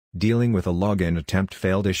Dealing with a login attempt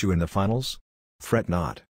failed issue in the finals? Fret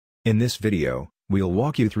not. In this video, we'll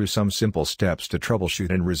walk you through some simple steps to troubleshoot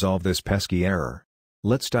and resolve this pesky error.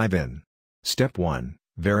 Let's dive in. Step 1.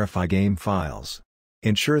 Verify game files.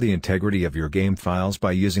 Ensure the integrity of your game files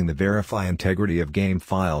by using the Verify Integrity of Game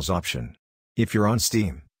Files option. If you're on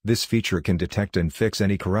Steam, this feature can detect and fix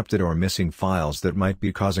any corrupted or missing files that might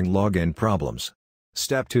be causing login problems.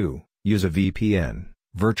 Step 2. Use a VPN,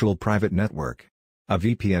 Virtual Private Network. A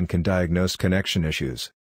VPN can diagnose connection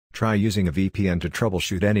issues. Try using a VPN to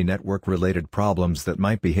troubleshoot any network-related problems that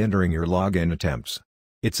might be hindering your login attempts.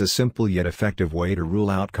 It's a simple yet effective way to rule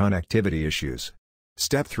out connectivity issues.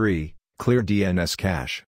 Step 3. Clear DNS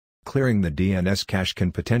cache. Clearing the DNS cache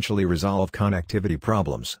can potentially resolve connectivity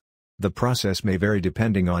problems. The process may vary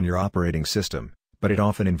depending on your operating system, but it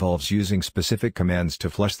often involves using specific commands to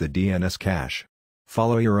flush the DNS cache.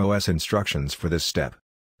 Follow your OS instructions for this step.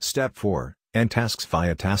 Step 4. End tasks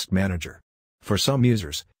via Task Manager. For some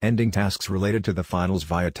users, ending tasks related to the finals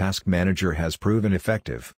via Task Manager has proven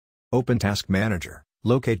effective. Open Task Manager,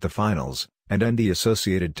 locate the finals, and end the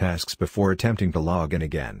associated tasks before attempting to log in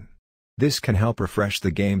again. This can help refresh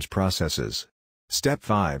the game's processes. Step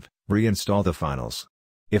 5. Reinstall the finals.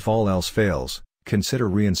 If all else fails, consider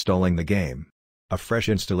reinstalling the game. A fresh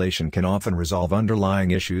installation can often resolve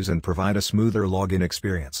underlying issues and provide a smoother login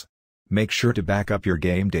experience. Make sure to back up your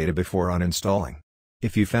game data before uninstalling.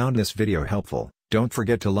 If you found this video helpful, don't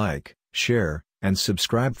forget to like, share, and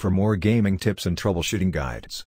subscribe for more gaming tips and troubleshooting guides.